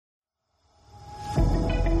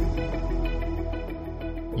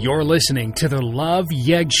You're listening to the Love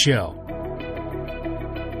Yeg Show.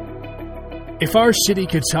 If our city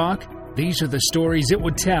could talk, these are the stories it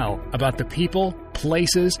would tell about the people,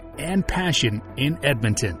 places, and passion in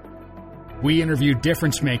Edmonton. We interview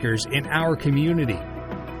difference makers in our community.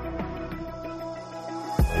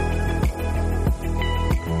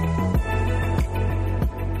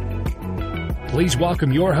 Please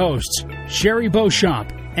welcome your hosts, Sherry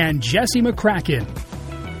Beauchamp and Jesse McCracken.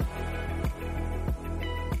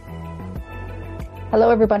 Hello,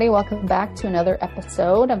 everybody. Welcome back to another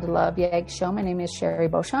episode of the Love Yeg Show. My name is Sherry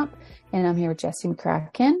Beauchamp, and I'm here with Jesse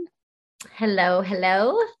McCracken. Hello,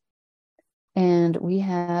 hello. And we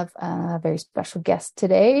have a very special guest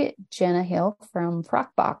today, Jenna Hill from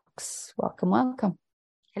Frock. Welcome, welcome.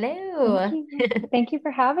 Hello. Thank you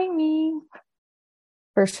for having me.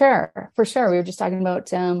 For sure. We were just talking about,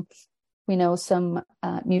 we know some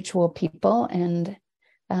mutual people, and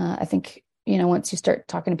I think, you know, once you start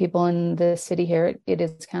talking to people in the city here, it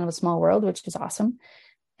is kind of a small world, which is awesome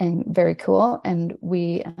and very cool. And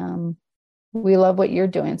we love what you're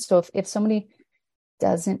doing. So if somebody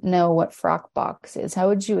doesn't know what Frock Box is, how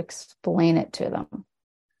would you explain it to them?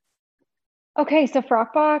 Okay, so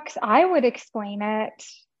Frock Box, I would explain it.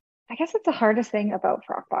 I guess it's the hardest thing about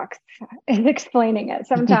Frock Box is explaining it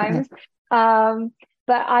sometimes.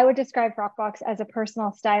 But I would describe Frock Box as a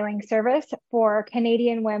personal styling service for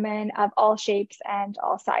Canadian women of all shapes and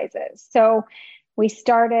all sizes. So we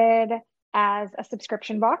started as a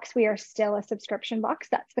subscription box. We are still a subscription box.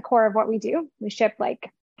 That's the core of what we do. We ship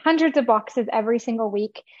like hundreds of boxes every single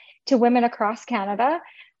week to women across Canada.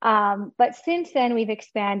 But since then, we've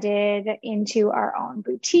expanded into our own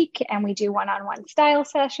boutique, and we do one-on-one style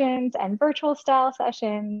sessions and virtual style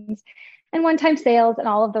sessions and one-time sales and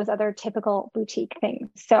all of those other typical boutique things.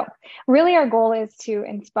 So really our goal is to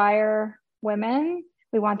inspire women.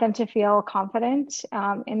 We want them to feel confident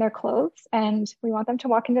in their clothes, and we want them to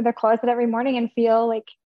walk into their closet every morning and feel like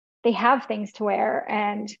they have things to wear,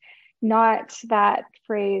 and not that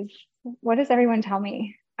phrase, what does everyone tell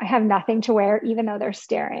me? I have nothing to wear, even though they're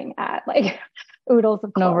staring at like oodles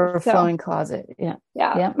of clothes. An overflowing closet. Yeah.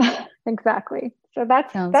 Exactly. So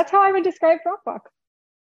that's how I would describe Frock Box.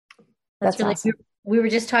 That's really awesome. We were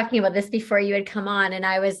just talking about this before you had come on, and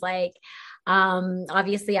I was like,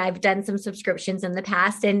 obviously I've done some subscriptions in the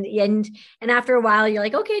past, and after a while you're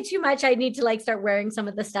like, okay, too much. I need to like start wearing some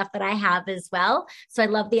of the stuff that I have as well. So I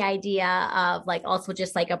love the idea of like also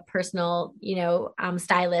just like a personal,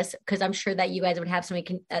 stylist, because I'm sure that you guys would have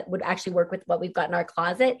somebody that would actually work with what we've got in our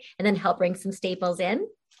closet and then help bring some staples in.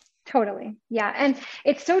 Totally. Yeah. And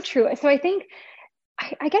it's so true. So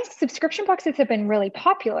I guess subscription boxes have been really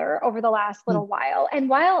popular over the last little while. And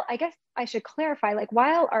while I guess I should clarify, like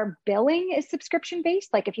while our billing is subscription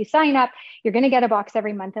based, like if you sign up, you're going to get a box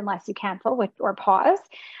every month unless you cancel or pause.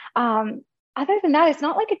 Other than that, it's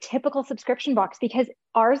not like a typical subscription box because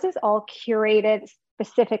ours is all curated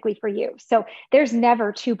specifically for you. So there's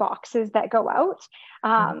never two boxes that go out.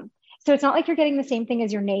 So it's not like you're getting the same thing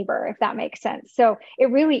as your neighbor, if that makes sense. So it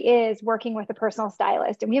really is working with a personal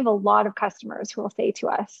stylist. And we have a lot of customers who will say to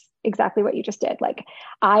us exactly what you just did. Like,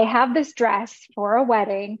 I have this dress for a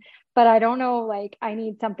wedding, but I don't know, like I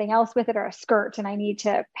need something else with it or a skirt, and I need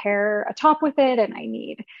to pair a top with it, and I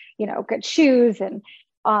need, good shoes and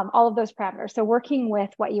all of those parameters. So working with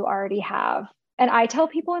what you already have. And I tell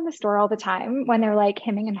people in the store all the time when they're like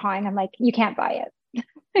hemming and hawing, I'm like, you can't buy it.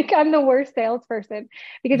 Like I'm the worst salesperson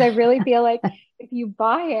because I really feel like if you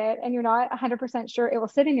buy it and you're not 100% sure, it will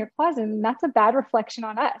sit in your closet, and that's a bad reflection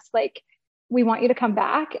on us. Like we want you to come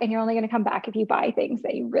back, and you're only going to come back if you buy things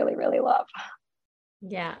that you really, really love.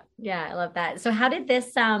 Yeah. I love that. So how did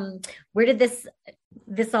this, where did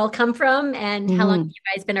this all come from, and how long have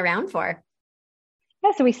you guys been around for?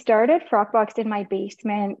 Yeah. So we started Frock Box in my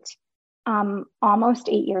basement almost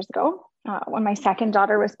 8 years ago. When my second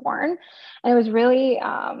daughter was born. And it was really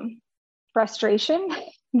frustration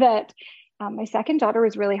that my second daughter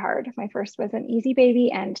was really hard. My first was an easy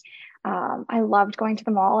baby, and I loved going to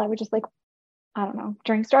the mall. I would just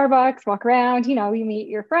drink Starbucks, walk around, you meet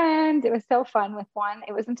your friends. It was so fun with one.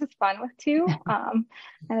 It wasn't as fun with two and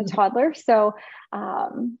a toddler. So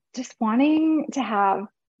just wanting to have,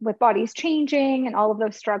 with bodies changing and all of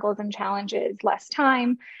those struggles and challenges, less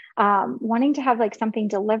time, wanting to have like something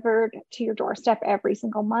delivered to your doorstep every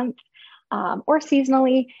single month. or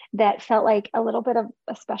seasonally that felt like a little bit of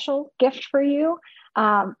a special gift for you.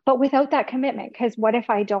 But without that commitment, because what if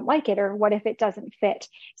I don't like it, or what if it doesn't fit?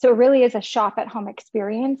 So it really is a shop at home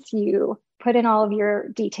experience. You put in all of your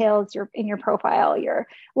details, in your profile, your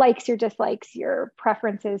likes, your dislikes, your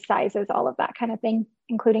preferences, sizes, all of that kind of thing,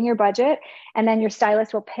 including your budget. And then your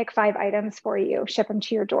stylist will pick 5 items for you, ship them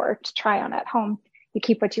to your door to try on at home. You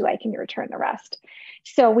keep what you like and you return the rest.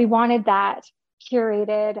 So we wanted that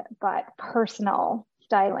curated but personal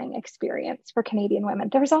styling experience for Canadian women.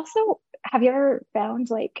 There's also, have you ever found,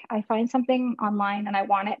 like, I find something online and I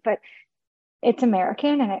want it, but it's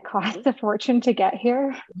American and it costs a fortune to get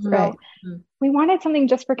here. Right. So we wanted something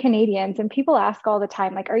just for Canadians. And people ask all the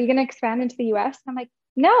time, like, are you going to expand into the US? I'm like,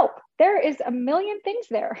 no, there is a million things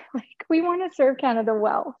there. Like, we want to serve Canada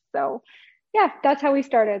well. So yeah, that's how we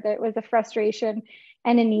started. It was a frustration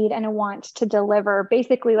and a need and a want to deliver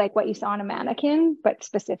basically like what you saw on a mannequin, but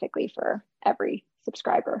specifically for every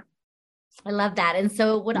subscriber. I love that. And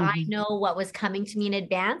so would I know what was coming to me in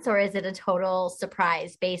advance, or is it a total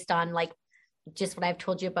surprise based on like just what I've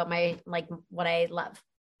told you about my, like what I love?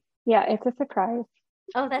 Yeah, it's a surprise.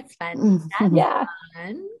 Oh, that's fun. That's fun.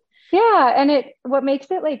 Yeah. And what makes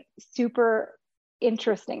it like super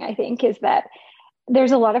interesting, I think, is that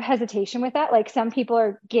there's a lot of hesitation with that. Like, some people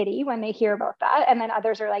are giddy when they hear about that. And then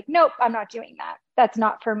others are like, nope, I'm not doing that. That's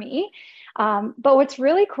not for me. But what's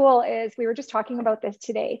really cool is, we were just talking about this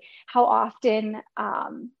today, how often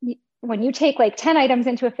when you take like 10 items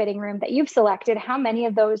into a fitting room that you've selected, how many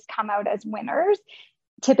of those come out as winners?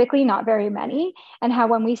 Typically not very many. And how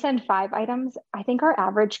when we send 5 items, I think our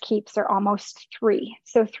average keeps are almost 3.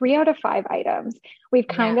 So 3 out of 5 items, we've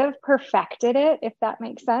kind of perfected it, if that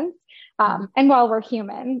makes sense. And while we're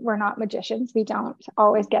human, we're not magicians. We don't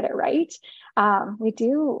always get it right. We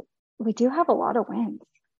do have a lot of wins.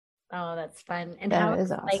 Oh, that's fun. And that how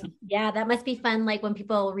is awesome. Like, yeah, that must be fun. Like when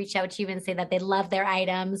people reach out to you and say that they love their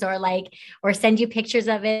items, or like, or send you pictures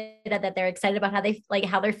of it, that they're excited about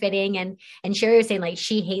how they're fitting. And Sherry was saying like,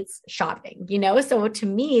 she hates shopping, So to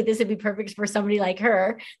me, this would be perfect for somebody like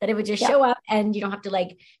her, that it would just show up and you don't have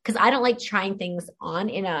to cause I don't like trying things on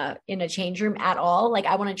in a change room at all. Like,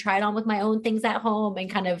 I want to try it on with my own things at home and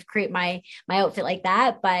kind of create my outfit like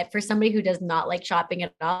that. But for somebody who does not like shopping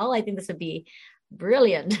at all, I think this would be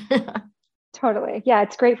brilliant. Totally. Yeah.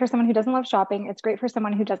 It's great for someone who doesn't love shopping. It's great for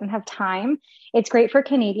someone who doesn't have time. It's great for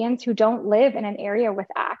Canadians who don't live in an area with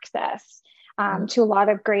access to a lot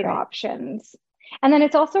of great options. And then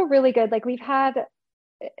it's also really good. Like,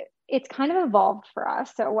 it's kind of evolved for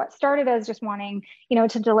us. So what started as just wanting,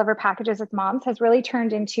 to deliver packages with moms has really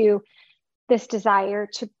turned into this desire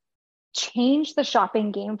to change the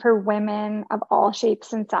shopping game for women of all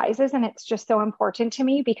shapes and sizes. And it's just so important to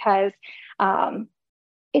me because I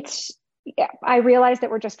realize that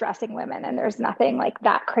we're just dressing women and there's nothing like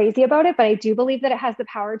that crazy about it, but I do believe that it has the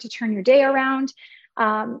power to turn your day around.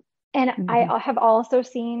 And I have also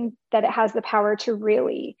seen that it has the power to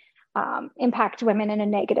really impact women in a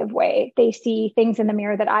negative way. They see things in the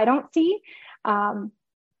mirror that I don't see. And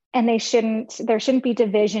there shouldn't be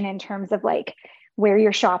division in terms of like where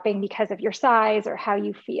you're shopping because of your size or how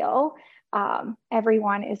you feel.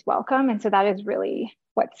 Everyone is welcome. And so that is really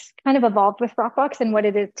what's kind of evolved with Frockbox and what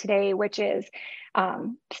it is today, which is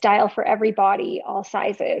style for every body, all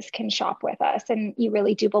sizes can shop with us. And you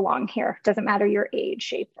really do belong here. Doesn't matter your age,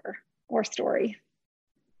 shape, or story.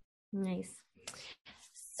 Nice.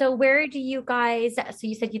 So where do you guys, so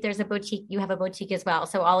you said there's a boutique, you have a boutique as well.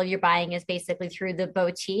 So all of your buying is basically through the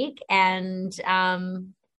boutique, and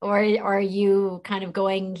or are you kind of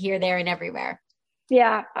going here, there, and everywhere?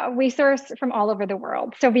 Yeah, we source from all over the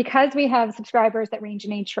world. So because we have subscribers that range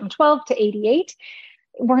in age from 12 to 88,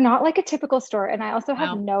 we're not like a typical store. And I also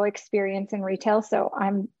have no experience in retail. So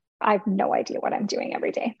I have no idea what I'm doing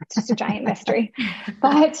every day. It's just a giant mystery.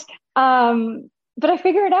 But I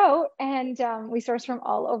figure it out, and we source from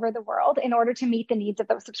all over the world in order to meet the needs of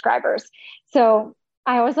those subscribers. So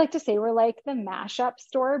I always like to say we're like the mashup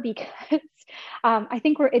store because I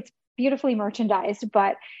think it's beautifully merchandised,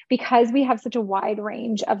 but because we have such a wide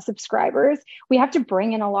range of subscribers, we have to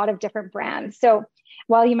bring in a lot of different brands. So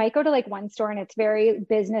while you might go to like one store and it's very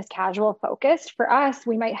business casual focused, for us,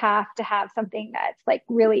 we might have to have something that's like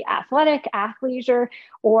really athletic, athleisure,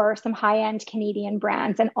 or some high-end Canadian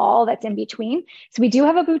brands and all that's in between. So we do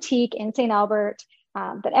have a boutique in St. Albert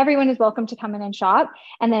that everyone is welcome to come in and shop.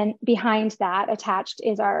 And then behind that attached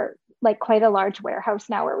is our like quite a large warehouse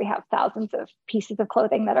now where we have thousands of pieces of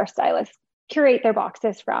clothing that our stylists curate their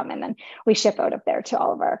boxes from. And then we ship out of there to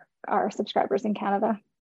all of our subscribers in Canada.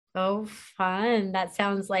 Oh, fun. That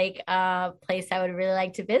sounds like a place I would really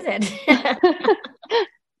like to visit.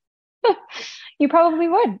 You probably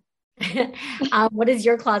would. What does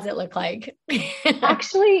your closet look like?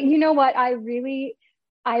 Actually, you know what? I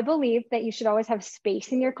believe that you should always have space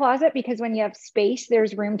in your closet, because when you have space,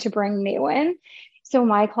 there's room to bring new in. So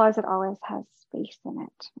my closet always has space in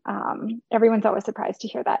it. Everyone's always surprised to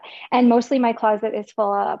hear that. And mostly my closet is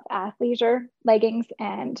full of athleisure leggings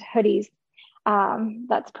and hoodies.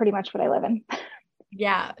 That's pretty much what I live in.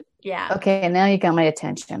 Yeah. Okay, now you got my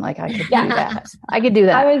attention. Like I could do that. I could do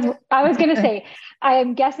that. I was going to say, I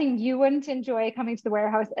am guessing you wouldn't enjoy coming to the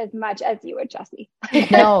warehouse as much as you would, Jessie.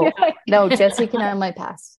 No, Jessie can have my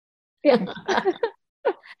pass. Yeah.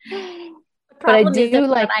 But I do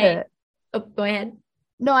like go ahead.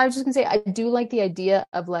 No, I was just gonna say, I do like the idea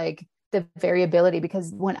of like the variability,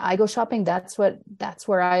 because when I go shopping, that's where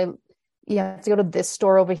you have to go to this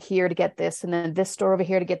store over here to get this, and then this store over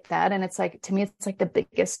here to get that. And it's like, to me, it's like the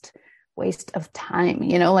biggest waste of time,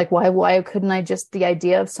 like why couldn't I just, the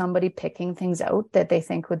idea of somebody picking things out that they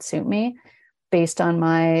think would suit me based on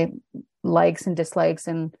my likes and dislikes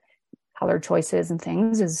and color choices and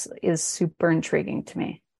things is super intriguing to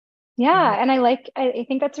me. Yeah. And I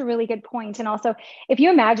think that's a really good point. And also, if you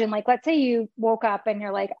imagine, like, let's say you woke up and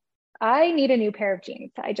you're like, I need a new pair of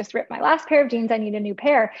jeans. I just ripped my last pair of jeans. I need a new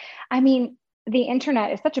pair. I mean, the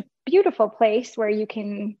internet is such a beautiful place where you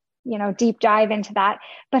can, deep dive into that.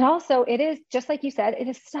 But also, it is, just like you said, it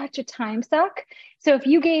is such a time suck. So if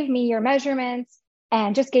you gave me your measurements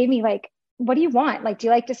and just gave me like, what do you want? Like, do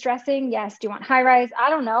you like distressing? Yes. Do you want high rise? I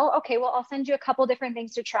don't know. Okay, well, I'll send you a couple different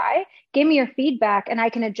things to try. Give me your feedback and I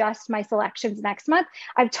can adjust my selections next month.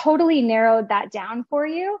 I've totally narrowed that down for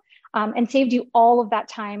you, and saved you all of that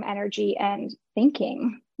time, energy, and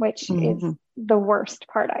thinking, which is the worst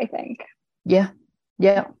part, I think. Yeah.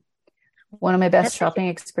 One of my best shopping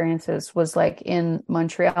experiences was like in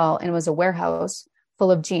Montreal, and it was a warehouse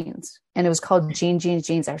full of jeans, and it was called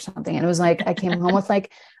jeans or something. And it was like, I came home with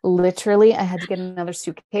like, literally I had to get another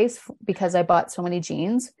suitcase because I bought so many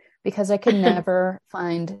jeans, because I could never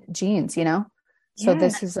find jeans, So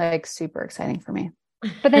this is like super exciting for me.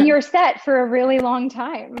 But then you're set for a really long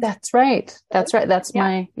time. That's right. That's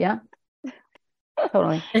my,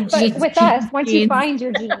 totally. But with us, once you find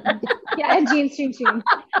your jeans, and jeans.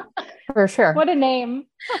 For sure. What a name.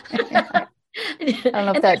 I don't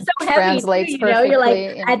know if that so translates perfectly. You're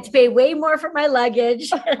like, I had to pay way more for my luggage.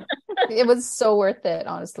 It was so worth it,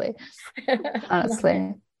 honestly.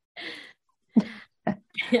 I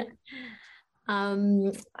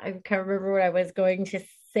can't remember what I was going to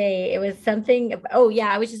say. It was something. Oh yeah,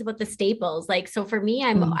 I was just about the staples. Like, so for me,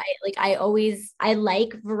 I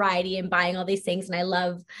like variety and buying all these things, and I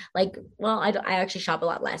love I actually shop a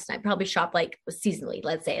lot less, and I probably shop like seasonally.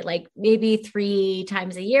 Let's say like maybe 3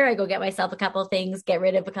 times a year, I go get myself a couple of things, get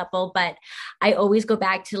rid of a couple, but I always go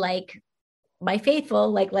back to like my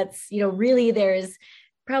faithful. Like, really, there's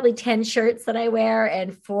probably 10 shirts that I wear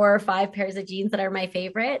and 4 or 5 pairs of jeans that are my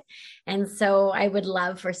favorite. And so I would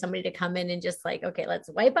love for somebody to come in and just like, okay, let's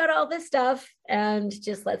wipe out all this stuff and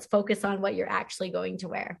just let's focus on what you're actually going to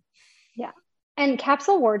wear. Yeah. And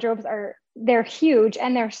capsule wardrobes they're huge,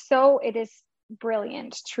 and it is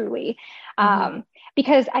brilliant, truly.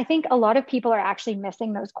 Because I think a lot of people are actually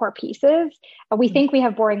missing those core pieces. We think we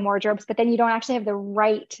have boring wardrobes, but then you don't actually have the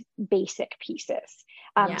right basic pieces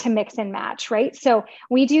to mix and match, right? So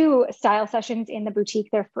we do style sessions in the boutique.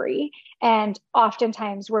 They're free. And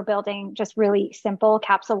oftentimes we're building just really simple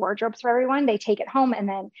capsule wardrobes for everyone. They take it home, and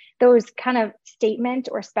then those kind of statement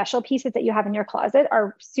or special pieces that you have in your closet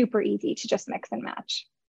are super easy to just mix and match.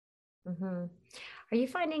 Mm-hmm. Are you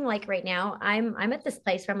finding like right now, I'm at this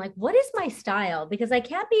place where I'm like, what is my style? Because I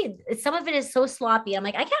can't some of it is so sloppy. I'm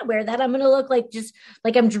like, I can't wear that. I'm going to look like just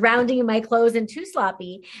like I'm drowning in my clothes and too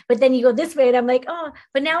sloppy. But then you go this way and I'm like, oh,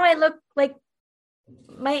 but now I look like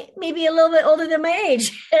maybe a little bit older than my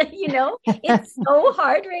age. It's so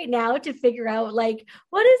hard right now to figure out like,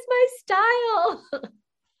 what is my style?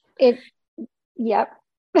 Yep.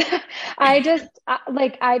 I just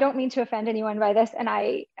I don't mean to offend anyone by this, and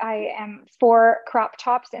I am for crop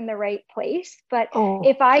tops in the right place, but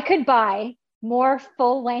if I could buy more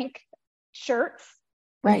full length shirts,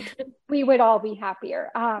 right, we would all be happier.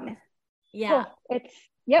 I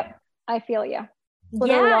feel you.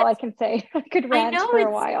 Literally all I can say. I could rant for a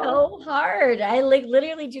while. So hard. I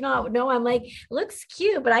literally do not know. I'm like, looks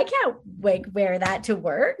cute, but I can't wear that to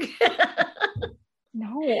work.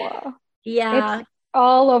 No. Yeah. It's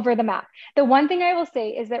all over the map. The one thing I will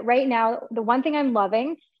say is that right now, the one thing I'm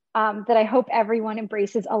loving, that I hope everyone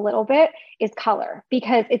embraces a little bit, is color,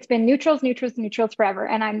 because it's been neutrals forever.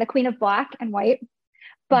 And I'm the queen of black and white.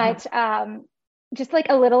 But just like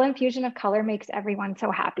a little infusion of color makes everyone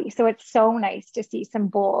so happy. So it's so nice to see some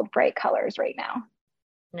bold, bright colors right now.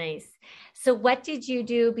 Nice. So what did you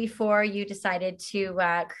do before you decided to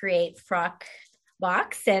create Frock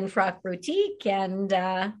Box and Frock Boutique and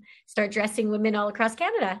start dressing women all across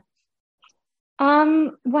Canada?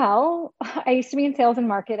 Well, I used to be in sales and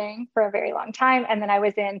marketing for a very long time, and then I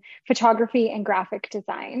was in photography and graphic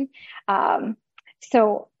design.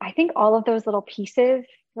 So I think all of those little pieces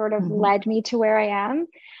sort of led me to where I am.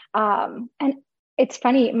 And it's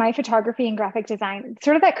funny, my photography and graphic design,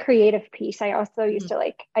 sort of that creative piece. I also used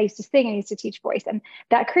to I used to sing, I used to teach voice, and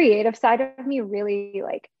that creative side of me really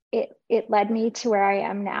it led me to where I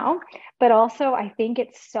am now. But also I think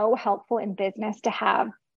it's so helpful in business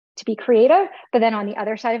to be creative, but then on the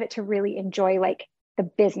other side of it, to really enjoy like the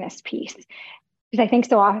business piece. Because I think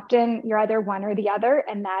so often you're either one or the other,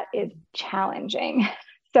 and that is challenging.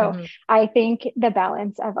 So I think the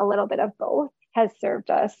balance of a little bit of both has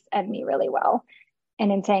served us and me really well.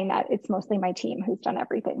 And in saying that, it's mostly my team who's done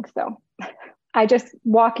everything. So I just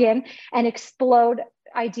walk in and explode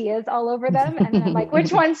ideas all over them. And then I'm like,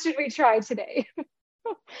 which ones should we try today?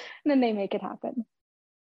 And then they make it happen.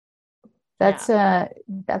 How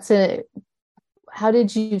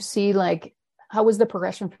did you see, like, how was the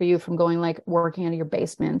progression for you from going, like, working out of your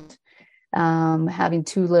basement, having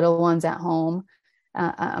two little ones at home?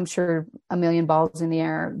 I'm sure a million balls in the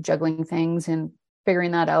air, juggling things and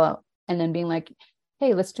figuring that out. And then being like,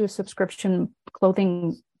 hey, let's do a subscription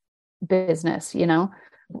clothing business.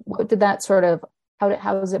 What did that sort of,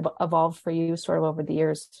 how has it evolved for you sort of over the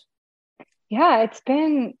years? Yeah, it's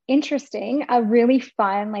been interesting, a really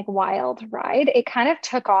fun, like wild ride. It kind of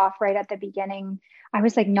took off right at the beginning. I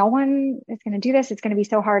was like, no one is going to do this. It's going to be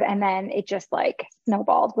so hard. And then it just like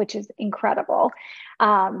snowballed, which is incredible.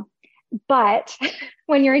 But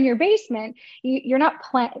when you're in your basement, you're not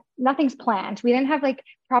nothing's planned. We didn't have like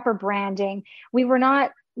proper branding. We were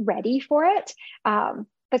not ready for it.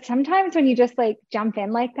 But sometimes when you just like jump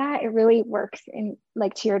in like that, it really works in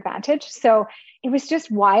like to your advantage. So it was just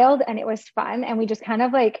wild and it was fun. And we just kind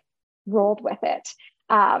of like rolled with it.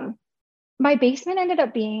 My basement ended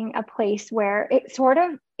up being a place where it sort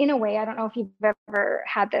of, in a way, I don't know if you've ever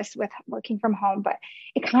had this with working from home, but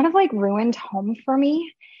it kind of like ruined home for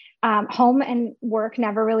me. Home and work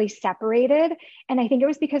never really separated. And I think it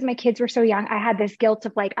was because my kids were so young. I had this guilt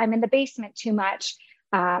of like, I'm in the basement too much.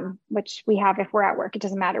 Which we have if we're at work, it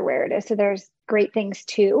doesn't matter where it is. So there's great things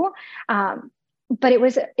too. But it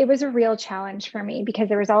was a real challenge for me because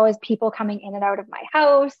there was always people coming in and out of my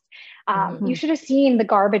house. You should have seen the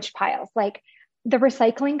garbage piles. Like the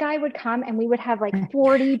recycling guy would come and we would have like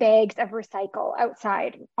 40 bags of recycle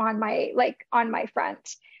outside on my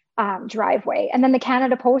front driveway. And then the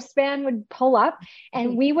Canada Post van would pull up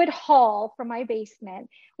and we would haul from my basement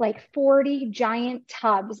like 40 giant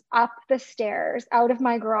tubs up the stairs out of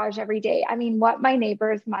my garage every day. I mean, what my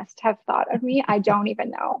neighbors must have thought of me, I don't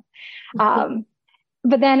even know.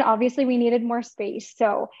 But then obviously we needed more space.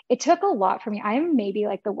 So it took a lot for me. I am maybe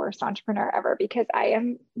like the worst entrepreneur ever because I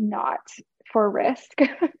am not for risk.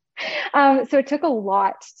 So it took a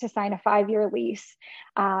lot to sign a 5-year lease.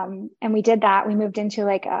 And we did that. We moved into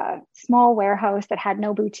like a small warehouse that had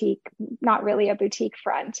no boutique, not really a boutique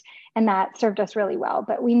front. And that served us really well.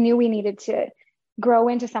 But we knew we needed to grow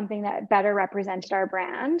into something that better represented our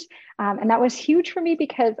brand. And that was huge for me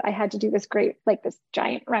because I had to do this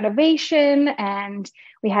giant renovation and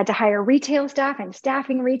we had to hire retail staff, and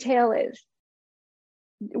staffing retail is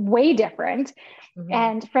way different.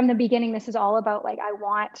 And from the beginning, this is all about like, I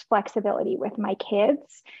want flexibility with my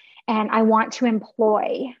kids and I want to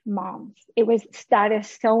employ moms. That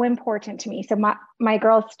is so important to me. So my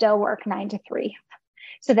girls still work 9 to 3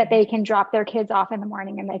 so that they can drop their kids off in the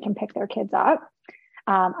morning and they can pick their kids up.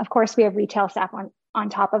 Of course, we have retail staff on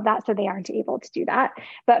top of that, so they aren't able to do that.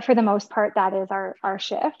 But for the most part, that is our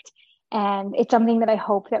shift. And it's something that I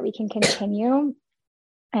hope that we can continue.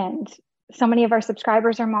 And so many of our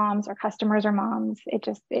subscribers are moms, our customers are moms.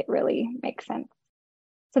 It really makes sense.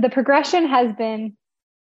 So the progression has been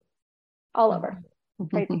all over.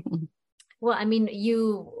 Crazy. Well, I mean,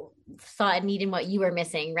 you saw a need in what you were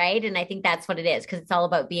missing, right? And I think that's what it is, because it's all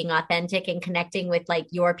about being authentic and connecting with like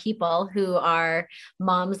your people who are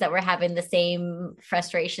moms that were having the same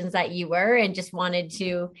frustrations that you were and just wanted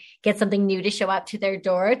to get something new to show up to their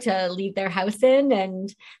door to leave their house in,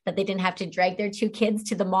 and that they didn't have to drag their 2 kids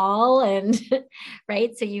to the mall. And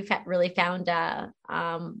right. So you've really found a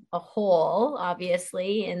hole,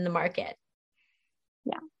 obviously, in the market.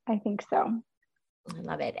 Yeah, I think so. I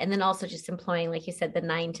love it. And then also just employing, like you said, the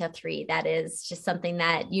 9 to 3, that is just something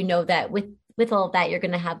that, that with with all of that, you're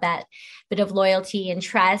going to have that bit of loyalty and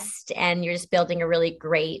trust, and you're just building a really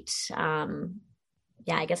great,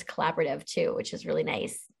 I guess collaborative too, which is really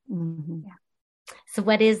nice. Mm-hmm. Yeah. So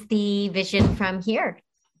what is the vision from here?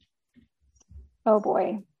 Oh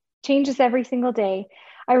boy, changes every single day.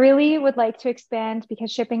 I really would like to expand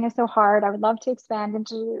because shipping is so hard. I would love to expand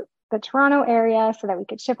into the Toronto area so that we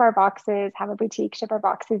could ship our boxes, have a boutique, ship our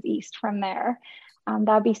boxes east from there.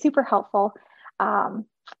 That'd be super helpful.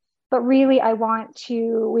 But really, I want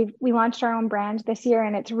to, we launched our own brand this year,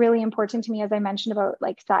 and it's really important to me, as I mentioned about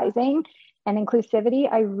like sizing and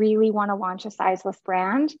inclusivity. I really want to launch a sizeless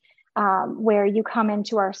brand where you come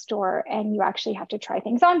into our store and you actually have to try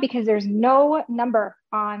things on because there's no number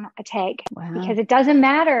on a tag. Wow. Because it doesn't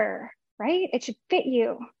matter, right? It should fit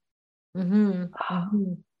you. Mm-hmm.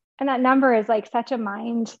 Mm-hmm. And that number is like such a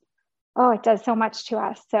mind. Oh, it does so much to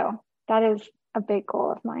us. So that is a big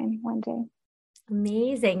goal of mine one day.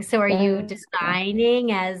 Amazing. So are you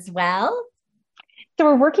designing as well? So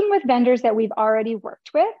we're working with vendors that we've already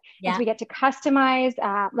worked with. Yeah. So we get to customize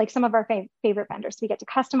like some of our favorite vendors. So we get to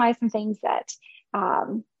customize some things that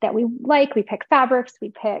we like. We pick fabrics, we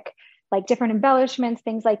pick like different embellishments,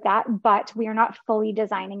 things like that. But we are not fully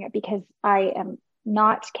designing it because I am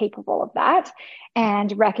not capable of that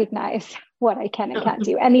and recognize what I can and can't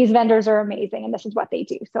do. And these vendors are amazing and this is what they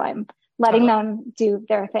do. So I'm letting them do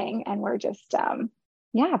their thing and we're just,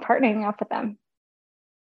 partnering up with them.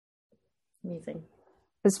 Amazing.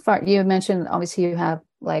 As far you mentioned, obviously you have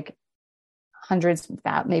like hundreds,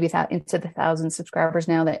 maybe into the thousands subscribers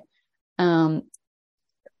now that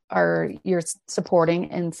you're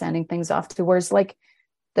supporting and sending things off to. Where's like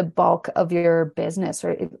the bulk of your business,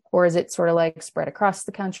 or is it sort of like spread across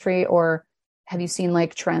the country, or have you seen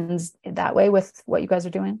like trends that way with what you guys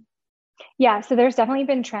are doing? Yeah, so there's definitely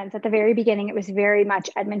been trends. At the very beginning, it was very much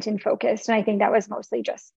Edmonton focused. And I think that was mostly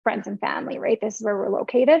just friends and family, right? This is where we're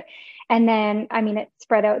located. And then, I mean, it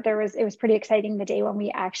spread out. It was pretty exciting the day when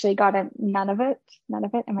we actually got a none of it,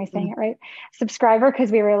 am I saying it right? Subscriber,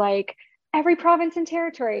 because we were like, every province and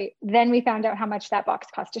territory. Then we found out how much that box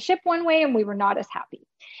cost to ship one way and we were not as happy.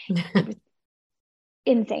 It was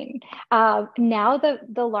insane. Now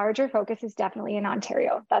the larger focus is definitely in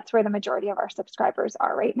Ontario. That's where the majority of our subscribers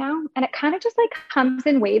are right now. And it kind of just like comes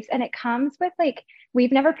in waves, and it comes with like,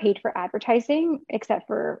 we've never paid for advertising except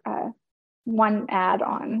for one ad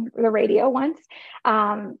on the radio once.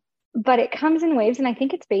 But it comes in waves, and I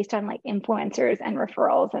think it's based on like influencers and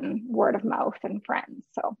referrals and word of mouth and friends.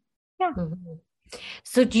 So yeah. Mm-hmm.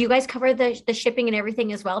 So do you guys cover the shipping and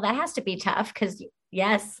everything as well? That has to be tough because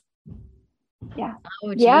yes. Yeah.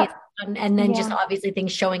 Oh, geez. Yeah. And then just obviously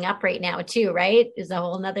things showing up right now too, right? Is a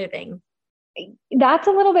whole nother thing. That's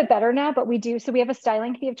a little bit better now, but we do. So we have a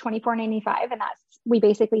styling fee of $24.95, and we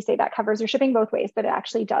basically say that covers your shipping both ways, but it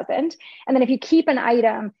actually doesn't. And then if you keep an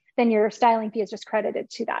item, then your styling fee is just credited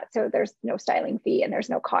to that. So there's no styling fee and there's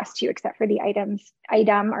no cost to you except for the items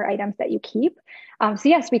that you keep. So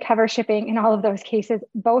yes, we cover shipping in all of those cases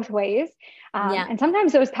both ways. And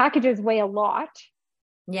sometimes those packages weigh a lot.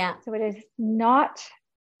 Yeah. So it is not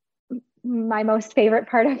my most favorite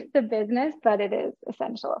part of the business, but it is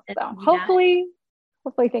essential. So hopefully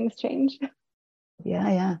things change.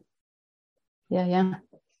 Yeah.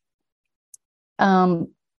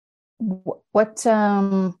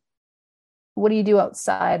 What do you do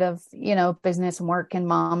outside of, business and work and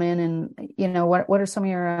momming and, what are some of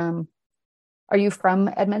your, are you from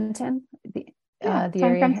Edmonton? The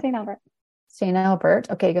area? I'm from St. Albert. St.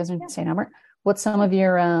 Albert. Okay. You guys are in St. Albert. What's some of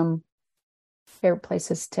your, favorite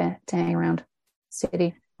places to hang around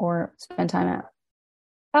city or spend time at?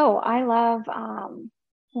 Oh, I love,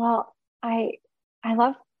 I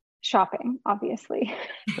love shopping, obviously.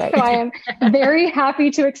 Right. So I am very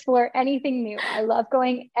happy to explore anything new. I love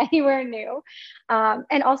going anywhere new.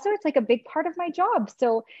 And also it's like a big part of my job.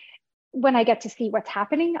 So when I get to see what's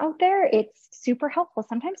happening out there, it's super helpful.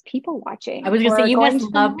 Sometimes people watching. I was going to say, you must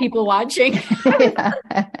love people watching. Yeah.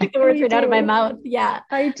 The words right out of my mouth. Yeah,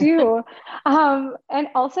 I do. And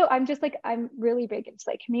also I'm really big into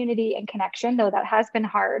like community and connection, though that has been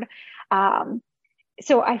hard.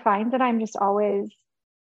 So I find that I'm just always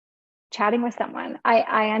chatting with someone.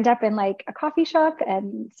 I end up in like a coffee shop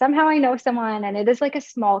and somehow I know someone, and it is like a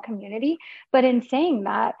small community. But in saying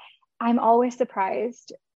that, I'm always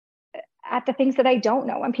surprised at the things that I don't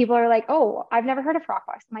know. When people are like, oh, I've never heard of Frock.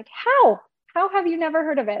 I'm like, how have you never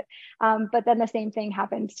heard of it? But then the same thing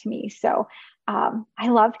happens to me. So I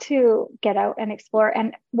love to get out and explore.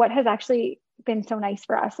 And what has actually been so nice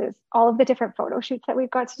for us is all of the different photo shoots that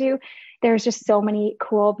we've got to do. There's just so many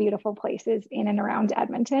cool, beautiful places in and around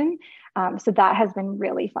Edmonton. So that has been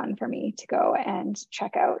really fun for me to go and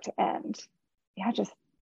check out and just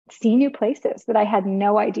see new places that I had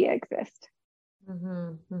no idea exist.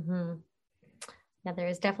 Mm-hmm, mm-hmm. Yeah, there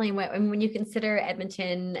is definitely, when you consider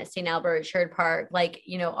Edmonton, St. Albert, Sherwood Park, like,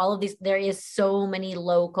 all of these, there is so many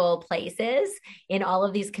local places in all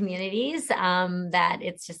of these communities that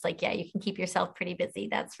it's just like, yeah, you can keep yourself pretty busy.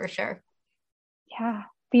 That's for sure. Yeah.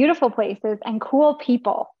 Beautiful places and cool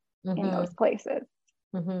people in those places.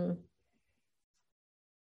 Mm-hmm.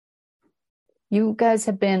 You guys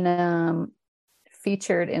have been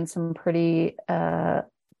featured in some pretty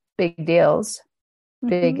big deals.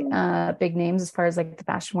 Big names as far as like the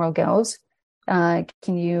fashion world goes.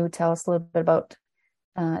 Can you tell us a little bit about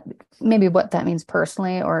maybe what that means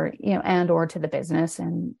personally, or and or to the business,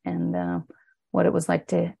 and what it was like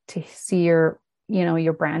to see your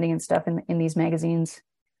your branding and stuff in these magazines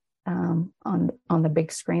on the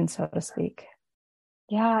big screen, so to speak?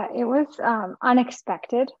 Yeah, it was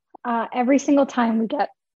unexpected. Every single time we get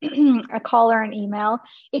a call or an email,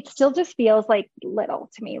 it still just feels like little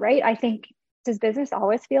to me, right? I think, does business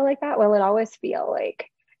always feel like that? Will it always feel like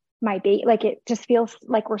like it just feels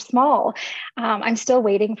like we're small? I'm still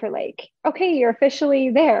waiting for like, okay, you're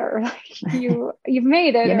officially there. Like you've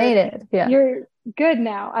made it. You made it. Yeah. You're good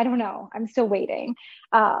now. I don't know. I'm still waiting.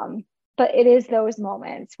 But it is those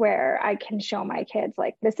moments where I can show my kids,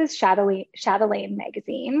 like, this is Chatelaine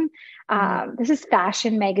magazine. This is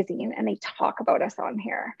fashion magazine. And they talk about us on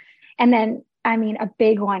here. And then, I mean, a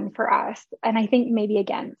big one for us, and I think maybe,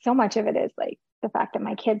 again, so much of it is like the fact that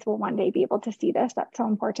my kids will one day be able to see this. That's so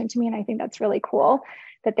important to me. And I think that's really cool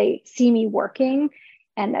that they see me working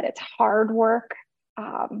and that it's hard work,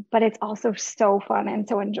 but it's also so fun and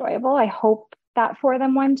so enjoyable. I hope that for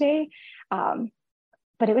them one day.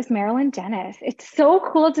 But it was Marilyn Dennis. It's so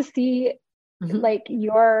cool to see like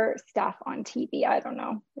your stuff on TV. I don't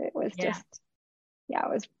know. It was just,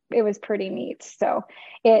 it was pretty neat. So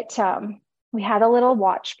we had a little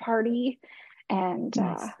watch party, and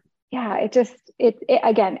nice. It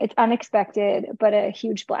again, it's unexpected, but a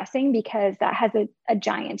huge blessing, because that has a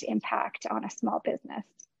giant impact on a small business.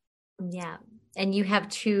 Yeah. And you have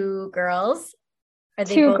two girls.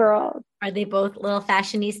 Two girls. Are they both little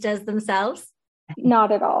fashionistas themselves?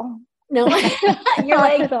 Not at all. No. You're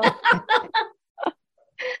like,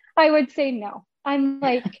 I would say no. I'm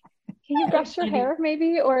like, can you brush your hair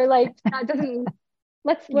maybe? Or like, that doesn't,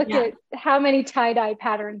 let's look at how many tie-dye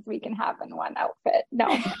patterns we can have in one outfit. No,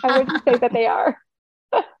 I wouldn't say that they are.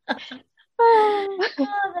 Oh,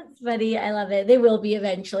 that's funny. I love it. They will be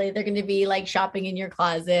eventually. They're going to be like shopping in your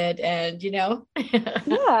closet and,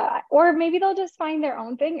 Yeah. Or maybe they'll just find their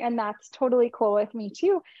own thing, and that's totally cool with me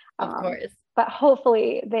too. Of course. But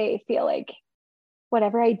hopefully they feel like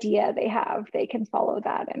whatever idea they have, they can follow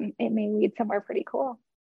that, and it may lead somewhere pretty cool.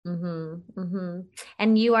 Mm-hmm, mm-hmm.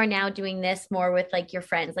 And you are now doing this more with like your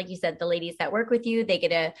friends, like you said, the ladies that work with you, they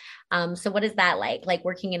get so what is that like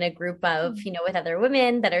working in a group of, with other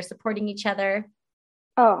women that are supporting each other?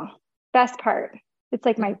 Oh, best part. It's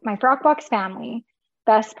like my Frock Box family,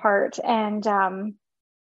 best part. And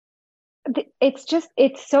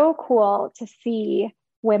it's so cool to see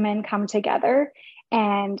women come together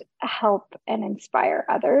and help and inspire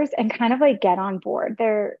others and kind of like get on board.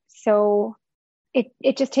 They're so,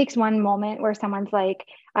 it just takes one moment where someone's like,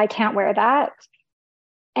 I can't wear that.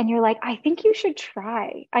 And you're like, I think you should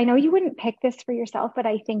try. I know you wouldn't pick this for yourself, but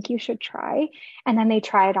I think you should try. And then they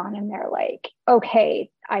try it on and they're like,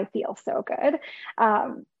 okay, I feel so good.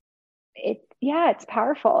 It's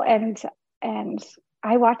powerful. And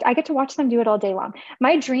I get to watch them do it all day long.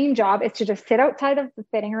 My dream job is to just sit outside of the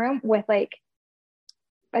fitting room with like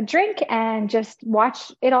a drink and just watch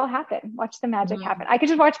it all happen. Watch the magic happen. I could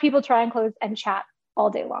just watch people try on clothes and chat all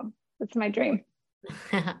day long. That's my dream.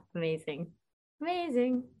 Amazing.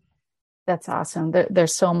 That's awesome.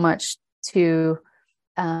 There's so much to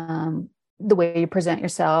the way you present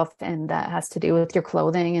yourself, and that has to do with your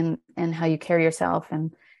clothing and how you carry yourself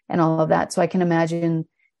and all of that. So I can imagine,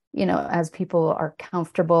 as people are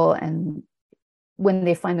comfortable and when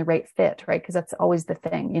they find the right fit, right? Because that's always the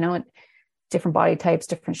thing, different body types,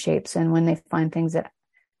 different shapes. And when they find things that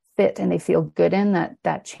fit and they feel good in,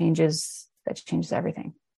 that changes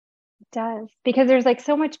everything. It does, because there's like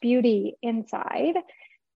so much beauty inside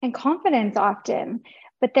and confidence often,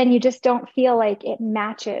 but then you just don't feel like it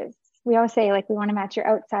matches. We always say like, we want to match your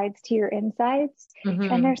outsides to your insides.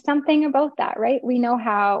 Mm-hmm. And there's something about that, right? We know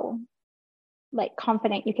how like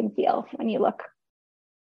confident you can feel when you look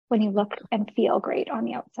and feel great on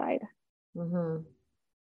the outside. Mm-hmm.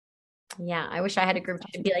 Yeah, I wish I had a group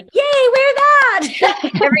to be like, yay, wear that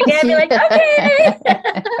every day. I'd be like,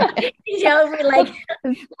 okay. We like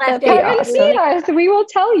left awesome. Us. We will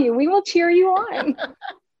tell you. We will cheer you on.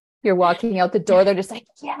 You're walking out the door. They're just like,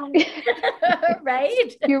 yeah,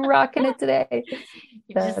 right. You're rocking it today.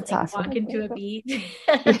 You're just like awesome. Walking to a beat.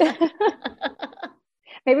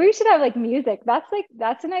 Maybe we should have like music.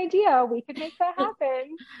 That's an idea. We could make that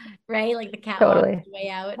happen. Right? Like the catwalk on the way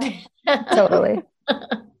out. Totally.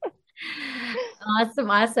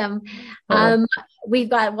 Awesome. Cool. We've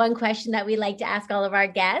got one question that we like to ask all of our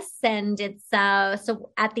guests, and it's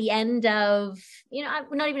so at the end of,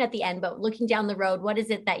 not even at the end, but looking down the road, what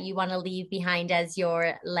is it that you want to leave behind as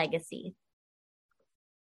your legacy?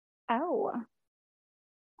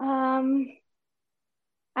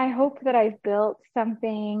 I hope that I've built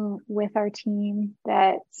something with our team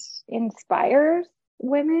that inspires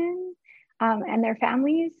women and their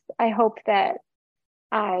families. I hope that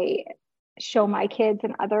I show my kids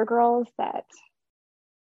and other girls that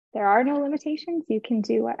there are no limitations. You can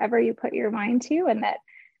do whatever you put your mind to, and that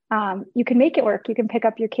you can make it work. You can pick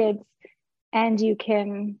up your kids and you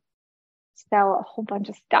can sell a whole bunch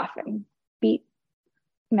of stuff and beat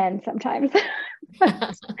men sometimes.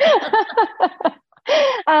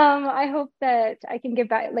 I hope that I can give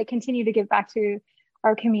back, continue to give back to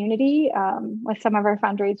our community with some of our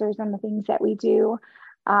fundraisers and the things that we do.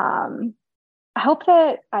 I hope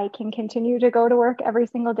that I can continue to go to work every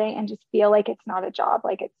single day and just feel like it's not a job,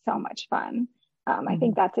 like it's so much fun. I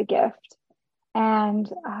think that's a gift. And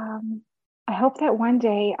I hope that one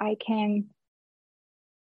day I can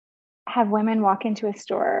have women walk into a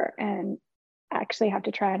store and actually have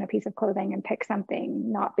to try on a piece of clothing and pick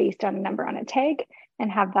something not based on a number on a tag and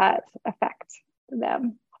have that affect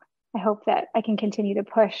them. I hope that I can continue to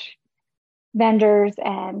push vendors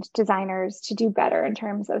and designers to do better in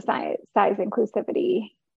terms of size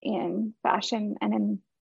inclusivity in fashion and in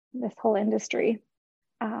this whole industry.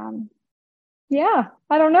 I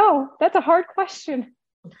don't know. That's a hard question.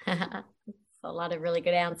 A lot of really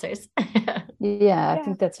good answers. Yeah, I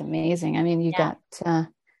think that's amazing. I mean, you got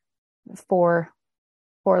four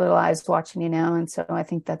little eyes watching you now, and so I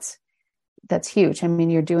think that's huge. I mean,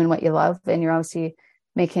 you're doing what you love, and you're obviously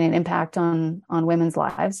making an impact on women's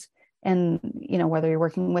lives. And whether you're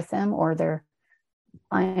working with them or their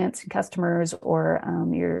clients and customers,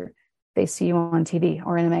 or they see you on TV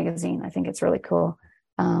or in a magazine, I think it's really cool.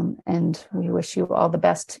 And we wish you all the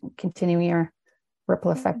best, continuing your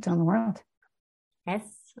ripple effect on the world. Yes,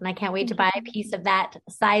 and I can't wait to buy a piece of that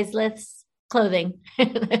sizeless clothing.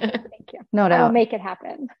 Thank you. No doubt. I'll make it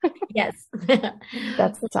happen. Yes.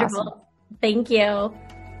 That's awesome. Thank you.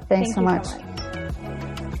 Thanks so much.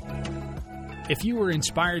 If you were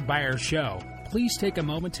inspired by our show, please take a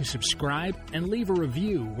moment to subscribe and leave a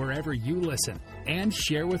review wherever you listen, and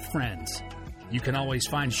share with friends. You can always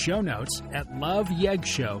find show notes at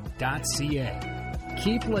loveyeggshow.ca.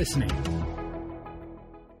 Keep listening.